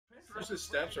Versus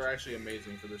steps are actually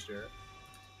amazing for this Jarrett.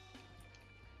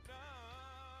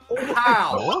 Oh,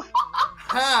 How?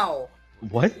 How?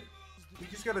 What? We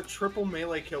just got a triple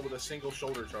melee kill with a single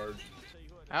shoulder charge.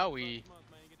 Owie.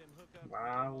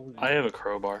 wow. I have a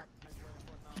crowbar.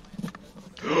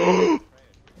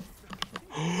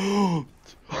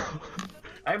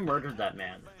 I murdered that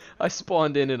man. I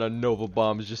spawned in and a Nova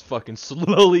Bomb is just fucking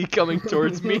slowly coming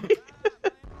towards me.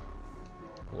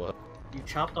 What? You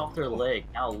chopped off their leg.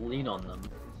 Now lean on them.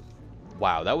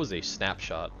 Wow, that was a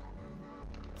snapshot.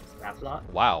 Snapshot?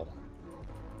 Wow.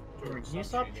 Can you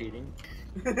stop cheating?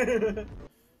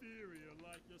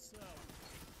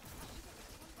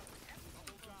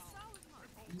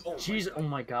 Oh Jeez, oh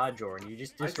my god, Jordan, you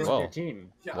just I destroyed just- their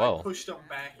team. Yeah, Whoa. I pushed them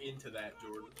back into that,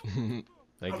 Jordan.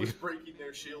 Thank I you. was breaking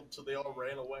their shield so they all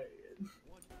ran away.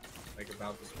 Like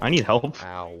about this. I need help.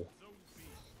 Ow.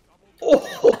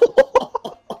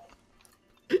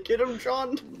 Get him,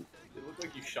 John! It looked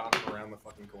like you shot him around the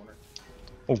fucking corner.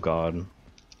 Oh god.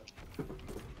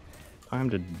 Time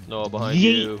to. No, behind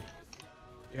Yeet. you.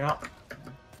 Yeah.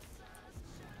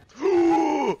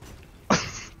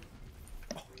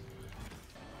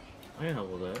 I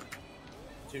know that.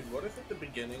 Dude, what if at the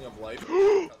beginning of life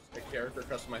a character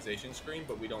customization screen,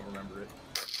 but we don't remember it?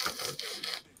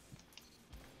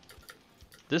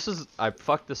 This is. I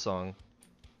fucked the song.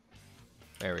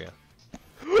 There we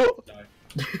go. Die.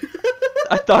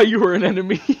 I thought you were an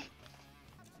enemy.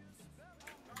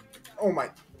 Oh my.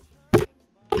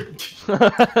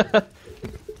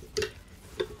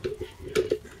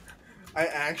 I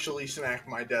actually snacked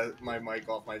my mic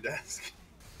off my desk.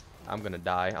 I'm gonna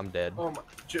die. I'm dead. Oh my.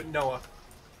 Noah.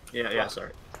 Yeah,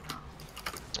 sorry.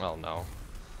 Oh no.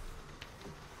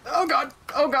 Oh god!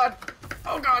 Oh god!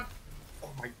 Oh god! Oh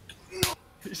my.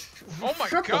 Oh my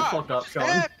Shut god! the fuck up, Sean.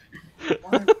 That,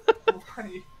 Why?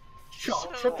 Why? Sean,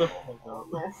 shut the fuck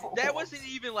up. that wasn't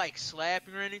even like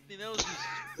slapping or anything. That was just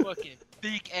fucking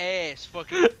thick ass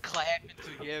fucking clapping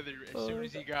together as soon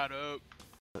as he got up.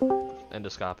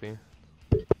 Endoscopy.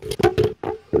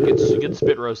 Get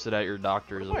spit roasted at your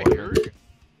doctor's Oh, I appointment. heard.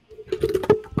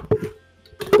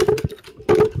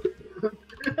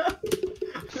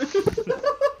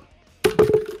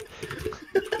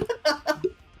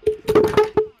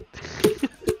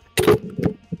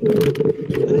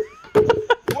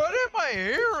 What am I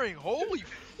hearing? Holy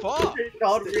fuck!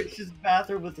 Sean reached his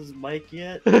bathroom with his mic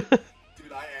yet? Dude,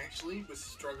 I actually was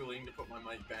struggling to put my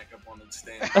mic back up on its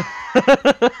stand.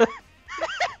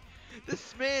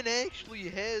 This man actually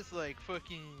has like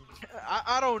fucking.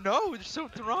 I don't know. There's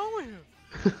something wrong with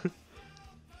him.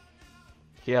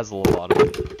 He has a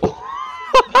lobotomy.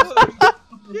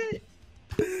 Shit.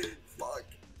 Fuck.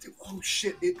 Dude, oh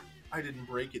shit. I didn't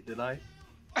break it, did I?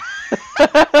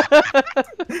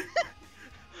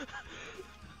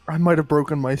 I might have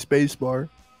broken my space bar.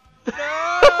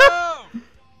 No!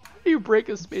 You break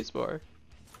a spacebar.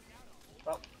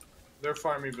 Well, their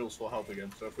farming bills will help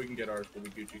again, so if we can get ours, we'll be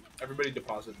Gucci. Everybody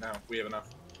deposit now. We have enough.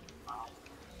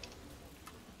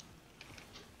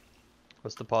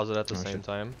 Let's deposit at the Oh, same shit.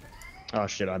 time. Oh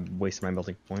shit! I wasted my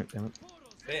melting point. Damn it.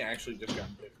 They actually just got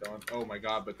dicked on. Oh my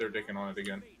god, but they're dicking on it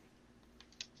again.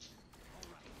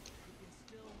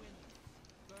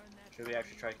 Should we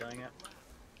actually try killing it?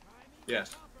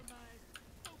 Yes.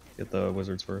 Get the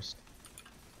wizards first.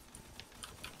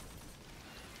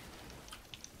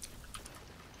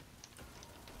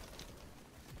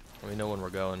 Let me know when we're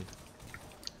going.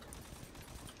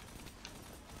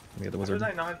 Let me get the Why wizard. did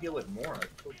I not heal it more? I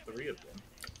killed 3 of them.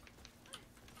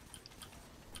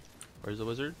 Where's the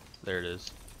wizard? There it is.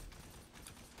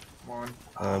 Come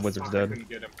on. Wizard's fuck, I dead. couldn't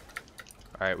get him.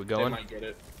 Alright, we They going? might get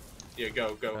it. Yeah,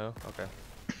 go. Oh, okay.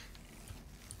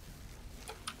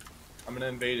 I'm gonna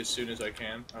invade as soon as I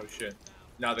can. Oh shit.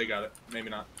 No, they got it. Maybe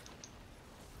not.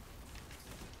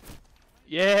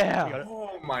 Yeah!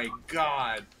 Oh my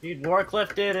god. Dude,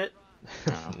 Warcliffe did it!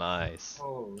 Nice.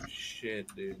 Oh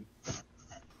shit, dude.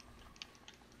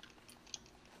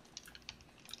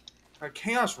 Our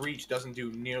Chaos Reach doesn't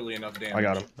do nearly enough damage. I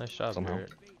got him. Nice shot, Somehow.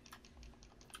 Barrett.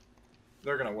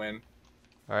 They're gonna win.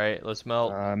 Alright, let's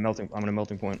melt. Melting. I'm gonna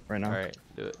melting point right now. Alright,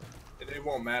 do it. It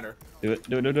won't matter. Do it.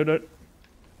 Do it. Do it. Do it.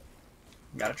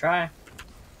 Gotta try.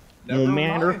 Never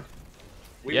matter. mind.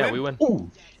 We win.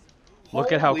 Ooh.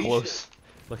 Look at how Holy close.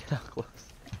 Look at how close.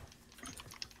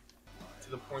 To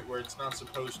the point where it's not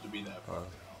supposed to be that far.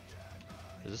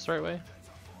 Is this the right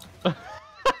way?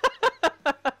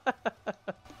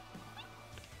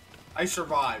 I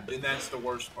survived, and that's the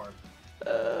worst part.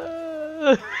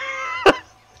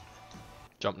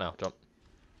 Jump now, jump.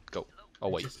 Go. Oh,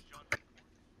 wait.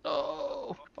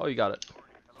 Oh, you got it.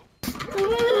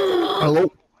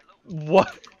 Hello?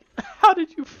 What? How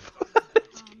did you? I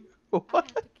What? have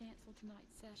to cancel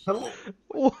tonight's session. Hello.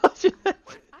 What?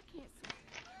 I can't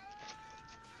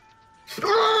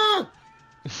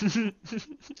see.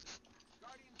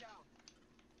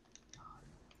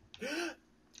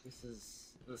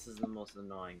 This is the most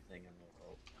annoying thing in the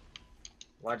world.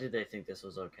 Why did they think this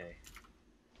was okay?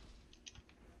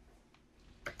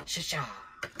 Shisha!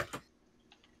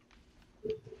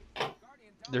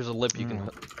 There's a lip you can.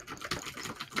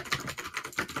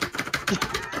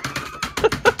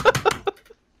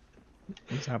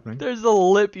 What's happening? There's a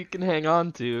lip you can hang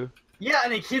on to. Yeah,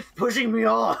 and it keeps pushing me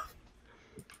off!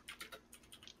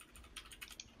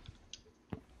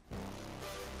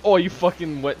 Oh, you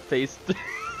fucking wet faced.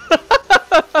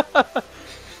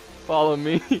 Follow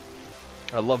me.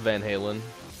 I love Van Halen.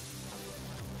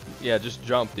 Yeah, just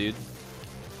jump, dude.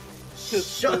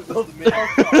 Shut up,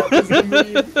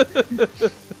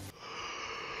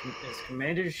 Is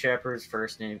Commander Shepard's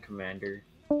first name Commander?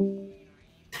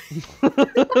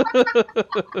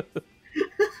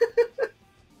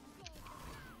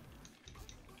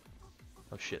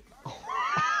 Oh shit.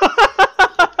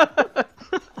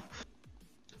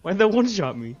 Why'd that one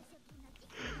shot me?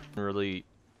 Really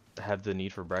have the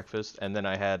need for breakfast, and then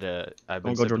I had I've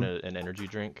been Go, sipping Jordan. an energy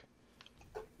drink.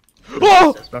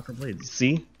 Oh! Stalker Blades.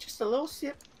 See? Just a little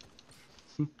sip.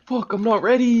 Fuck, I'm not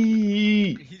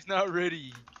ready. He's not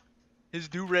ready. His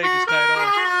do-rag is tied off.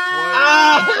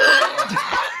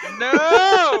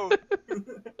 No!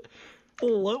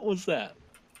 What was that?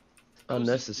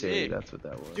 Unnecessary. dick. That's what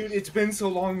that was. Dude, it's been so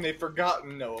long they've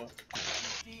forgotten Noah.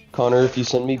 Connor, if you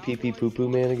send me pee pee poo poo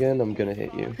man again, I'm gonna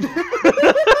hit you.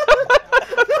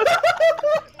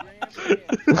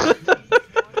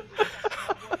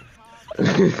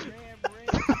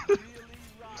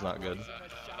 It's not good.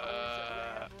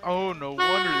 Oh, no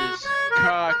wonder this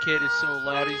cockhead is so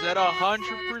loud. He's at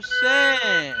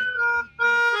 100%.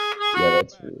 Yeah,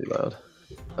 that's really loud.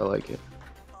 I like it.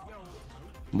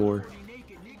 More.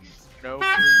 No.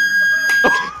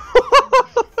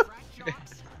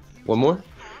 One more?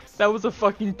 That was a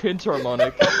fucking pinch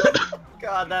harmonic.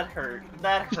 God, that hurt.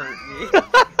 That hurt me.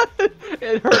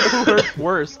 It hurt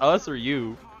worse, us or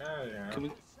you. Can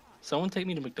we? Someone take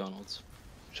me to McDonald's.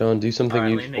 Sean, do something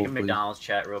Alright, let me useful, make a please. McDonald's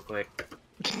chat real quick.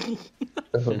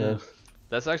 Oh no.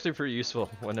 That's actually pretty useful.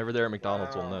 Whenever they're at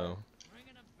McDonald's, we'll know.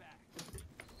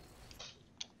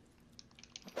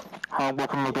 I'm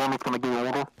gonna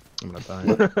die.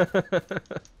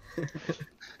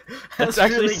 That's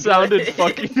actually really sounded good.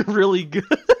 fucking really good.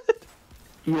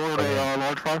 You ordered a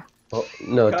large fry? Oh,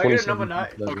 no, Can I get a 27. number nine?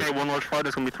 Okay, one large fry.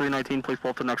 That's gonna be $3.19. Please pull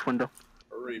up the next window.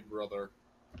 Hurry, brother.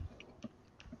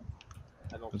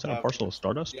 I don't Is that a have- parcel of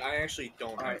Stardust? Yeah, I actually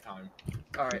don't have time.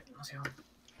 Alright, let's go.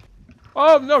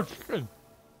 Oh no, chicken!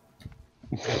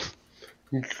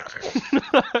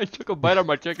 I took a bite of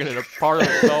my chicken and a part of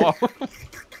it fell off.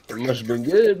 It must have been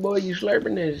good, boy. You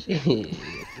slurping this.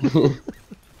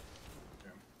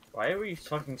 Why are we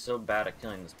fucking so bad at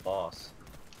killing this boss?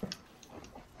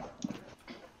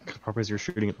 Probably as you're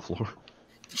shooting at the floor.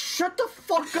 Shut the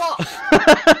fuck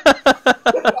up!